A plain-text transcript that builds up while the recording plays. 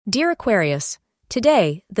Dear Aquarius,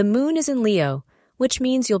 today the moon is in Leo, which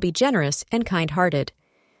means you'll be generous and kind-hearted.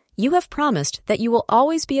 You have promised that you will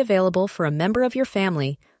always be available for a member of your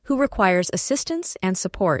family who requires assistance and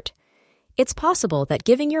support. It's possible that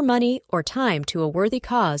giving your money or time to a worthy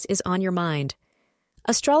cause is on your mind.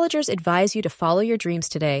 Astrologers advise you to follow your dreams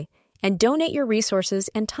today and donate your resources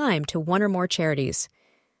and time to one or more charities.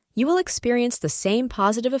 You will experience the same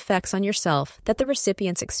positive effects on yourself that the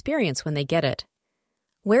recipients experience when they get it.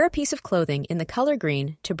 Wear a piece of clothing in the color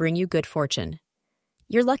green to bring you good fortune.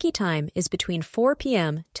 Your lucky time is between 4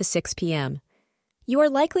 p.m. to 6 p.m. You are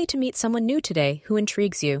likely to meet someone new today who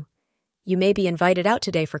intrigues you. You may be invited out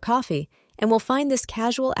today for coffee and will find this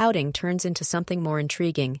casual outing turns into something more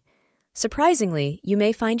intriguing. Surprisingly, you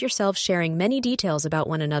may find yourselves sharing many details about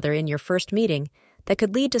one another in your first meeting that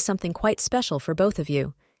could lead to something quite special for both of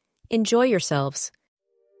you. Enjoy yourselves.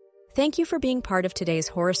 Thank you for being part of today's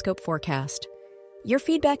horoscope forecast. Your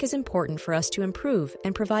feedback is important for us to improve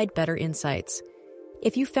and provide better insights.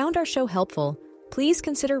 If you found our show helpful, please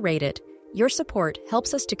consider rate it. Your support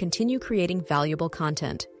helps us to continue creating valuable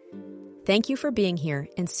content. Thank you for being here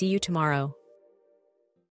and see you tomorrow.